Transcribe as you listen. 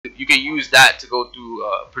you can use that to go through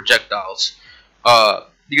projectiles.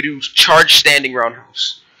 You can do charge standing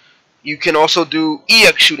roundhouse. You can also do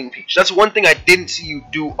EX shooting peach. That's one thing I didn't see you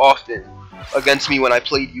do often against me when I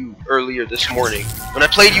played you earlier this morning. When I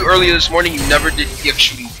played you earlier this morning, you never did EX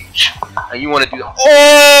shooting peach. And you want to do that.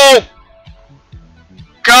 Oh!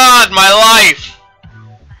 God, my life!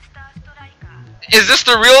 Is this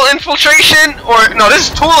the real infiltration? Or, no,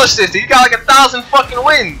 this is tool assist. He got like 1,000 fucking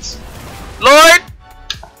wins. Lord?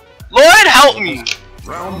 Lord, help me.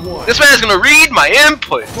 Round one. This man's gonna read my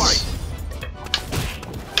inputs. Fight.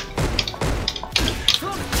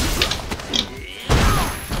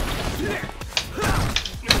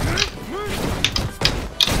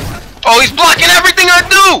 Oh, he's blocking everything I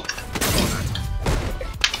do!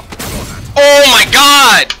 Oh my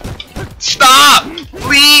god! Stop!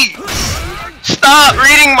 Please! Stop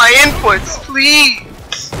reading my inputs,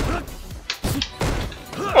 please!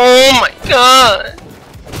 Oh my god!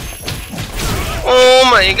 Oh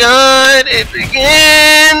my god, it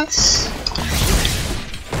begins!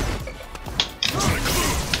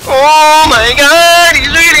 Oh my god, he's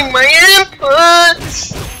reading my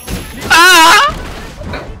inputs! Ah!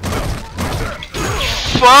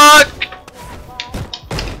 Fuck!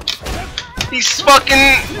 He's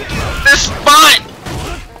fucking this bot!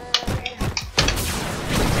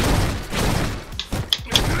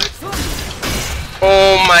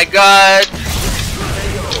 Oh my god!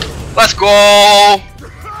 Let's go!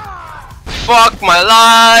 Fuck my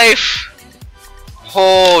life!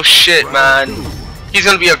 Oh shit, man. He's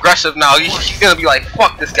gonna be aggressive now. He's gonna be like,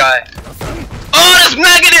 fuck this guy. Oh, that's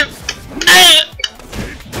negative!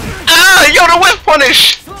 Yo, the Whiff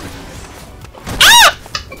Punished! Ah!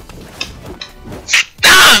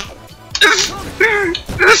 Stop!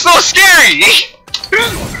 This is so scary! Yo,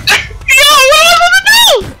 what am I supposed to do?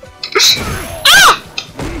 Ah!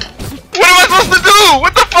 What am I supposed to do?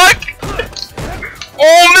 What the fuck?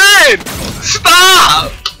 Oh man!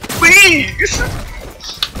 Stop! Please!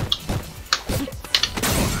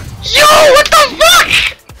 Yo, what the fuck?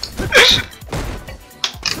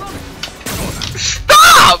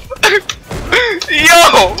 Stop!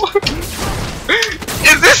 Yo!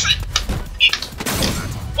 Is this...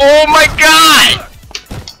 Oh my god!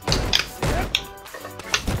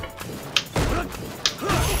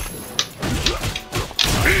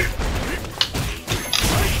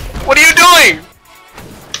 What are you doing?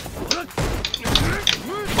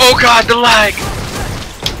 Oh god, the lag!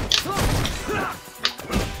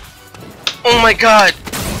 Oh my god!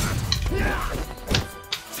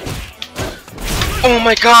 Oh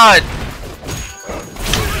my god!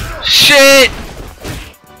 Shit!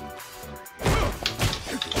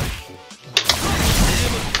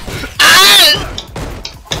 Ah!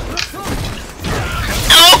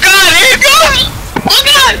 Oh god, here it goes! Oh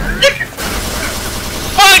god!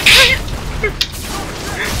 Fuck!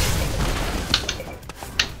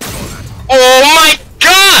 Oh my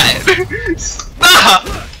god! Stop!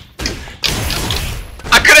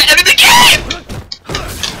 I could've ended the game!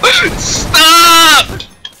 Stop!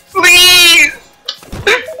 Please!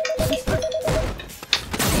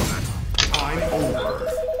 I'm over.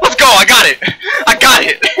 Let's go! I got it! I got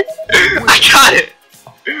it! I got it!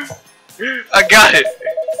 I got it!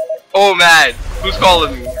 Oh man, who's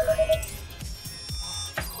calling me?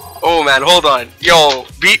 Oh man, hold on. Yo,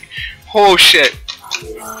 beat. Oh shit.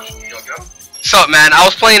 What's up, man? I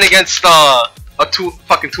was playing against a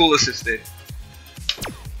fucking tool assistant.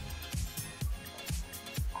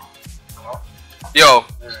 Yo.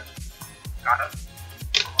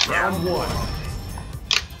 Round one.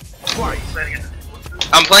 Fight.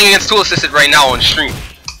 I'm playing against tool assistant right now on stream.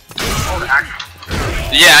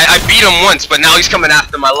 Yeah, I beat him once, but now he's coming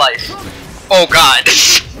after my life. Oh god.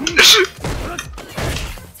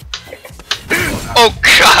 Oh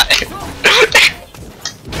god.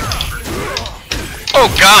 Oh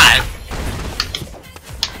god.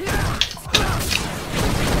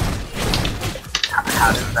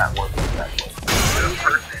 How does that work?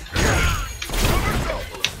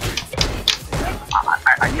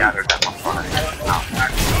 I gathered that one.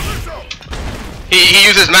 He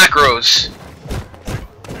uses macros.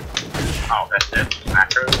 Oh, that's it.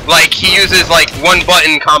 Macros. Like he uses like one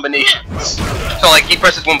button combinations. So like he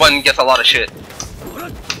presses one button and gets a lot of shit.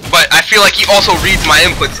 But I feel like he also reads my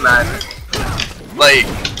inputs, man. Like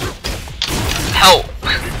help.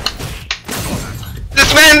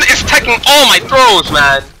 This man is teching all my throws,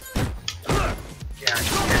 man. Yeah, I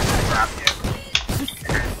can't grab you.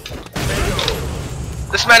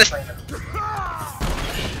 This man is.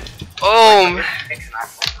 Oh.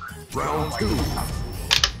 Round two.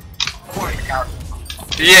 Fight.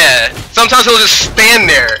 Yeah, sometimes he'll just stand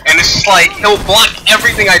there, and it's just like, he'll block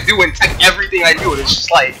everything I do and tech everything I do, and it's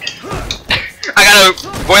just like, I gotta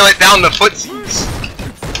boil it down to footsies.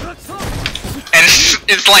 And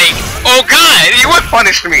it's like, oh god, he whiff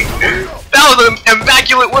punished me! That was an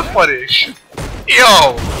immaculate whiff punish!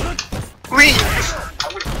 Yo! Please!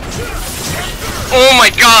 Oh my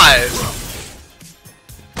god!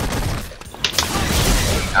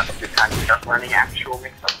 That's a good time to start learning actual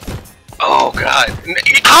mix-ups. Oh god.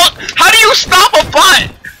 How do you stop a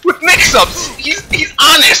bot with mix-ups? He's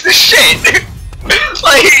honest as shit.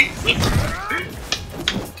 Like,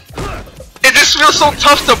 it just feels so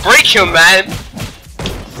tough to break him, man.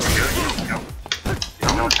 You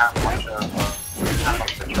don't have much of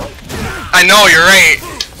a choice. I know, you're right.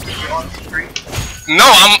 You're on stream. No,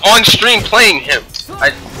 I'm on stream playing him.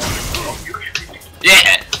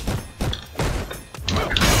 Yeah.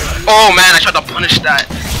 Oh man, I tried to punish that.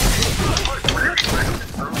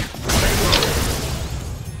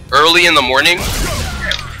 Early in the morning?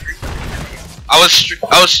 I was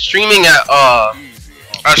streaming at I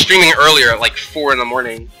was streaming earlier at like 4 in the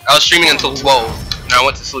morning. I was streaming until 12 and I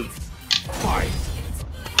went to sleep.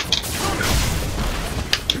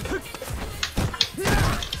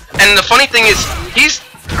 And the funny thing is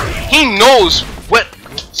he knows what.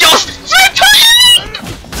 Yo,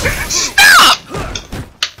 stop!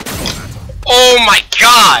 Oh my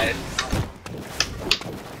god!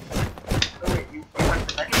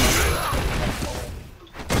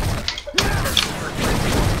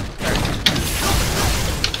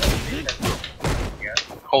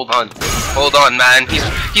 Hold on, man.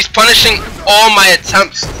 He's punishing all my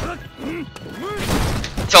attempts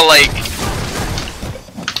to like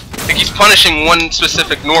he's punishing one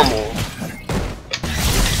specific normal.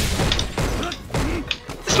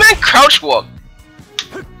 This man crouch walk.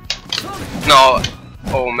 No.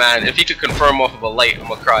 Oh man, if he could confirm off of a light, I'm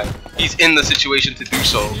gonna cry. He's in the situation to do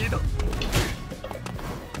so.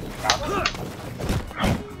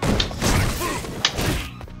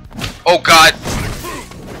 Oh god.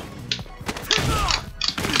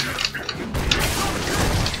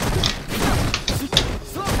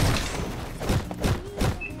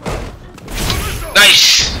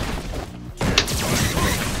 Nice!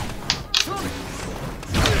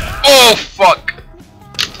 Oh fuck!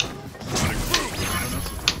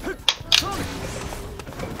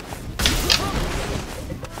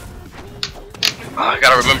 Oh, I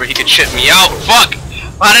gotta remember he could shit me out. Fuck!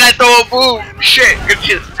 Why did I throw a boom? Shit! Good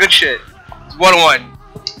shit! Good shit! It's 1-1.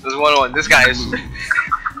 It's 1-1. This guy is.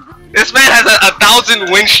 This man has a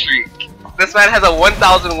 1,000 win streak. This man has a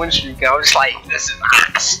 1,000 win streak, and I'm just like, this is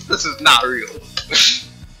ass. This is not real.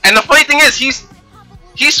 And the funny thing is, he's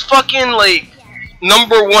fucking like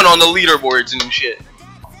 #1 on the leaderboards and shit.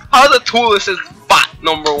 How the Toolist is bot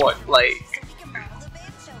 #1? Like,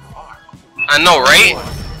 I know, right?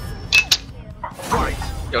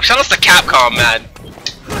 Yo, shout outs to Capcom, man.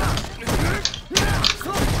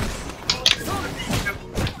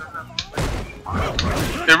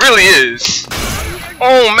 It really is.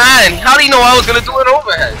 Oh man, how do you know I was gonna do it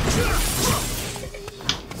overhead?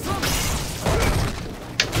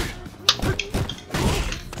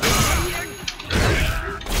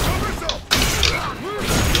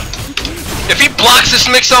 If he blocks this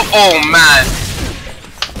mix-up, oh man.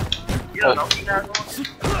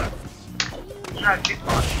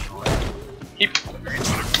 He...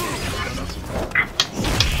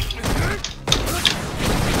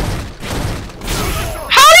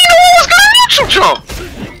 How do you know I was gonna neutral jump?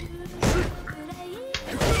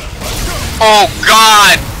 Oh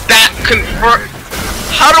god, that convert.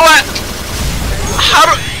 How do I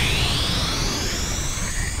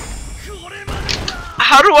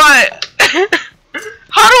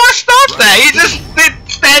stop that? He just did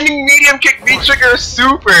standing medium kick V trigger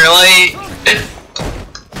super, like,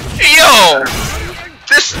 yo,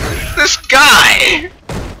 this guy.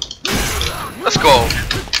 Let's go.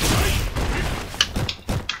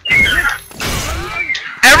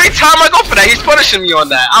 Every time I go for that, he's punishing me on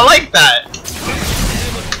that. I like that.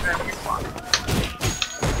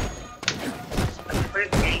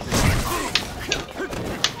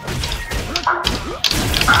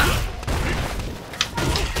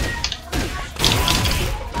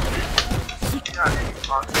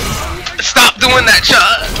 Stop doing that,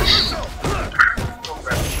 Chuck.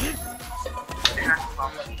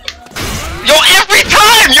 Yo, every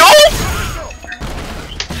time, yo!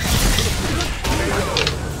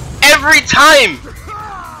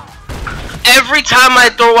 Every time I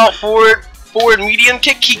throw out forward medium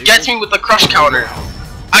kick, he gets me with a crush counter.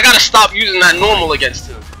 I gotta stop using that normal against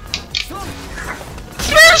him.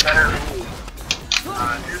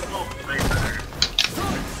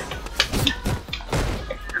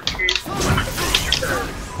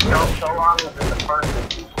 So long as the person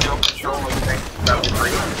who's still controlling things to some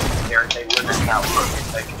degree, there's a limit how perfect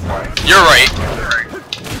they can play. You're right.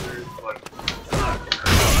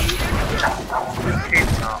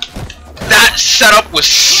 That setup was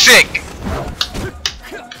sick.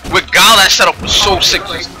 With Guile, that setup was so sick.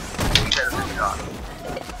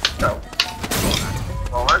 So,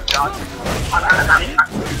 well, let's Josh.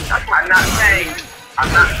 I'm not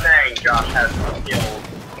saying Josh has the skills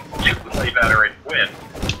to play better in Whiff.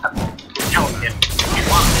 I'm telling him if you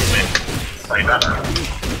want to win, play better.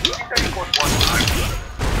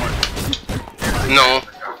 No.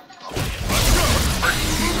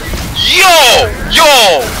 Yo!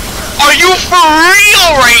 Are you for real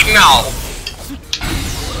right now?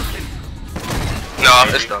 No,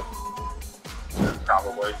 it's done.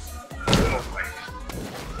 Probably.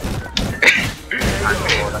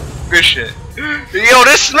 Good shit. Yo,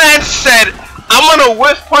 this man said, I'm gonna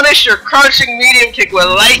whiff punish your crouching medium kick with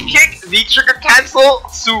light kick, V trigger cancel,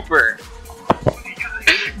 super.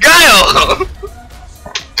 Guile!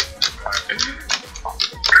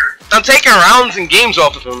 I'm taking rounds and games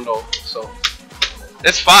off of him though, so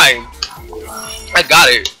it's fine. I got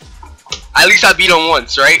it. At least I beat him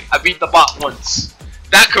once, right? I beat the bot once.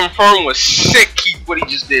 That confirm was sick, what he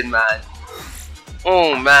just did, man.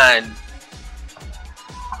 Oh man.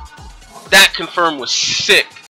 That confirm was sick.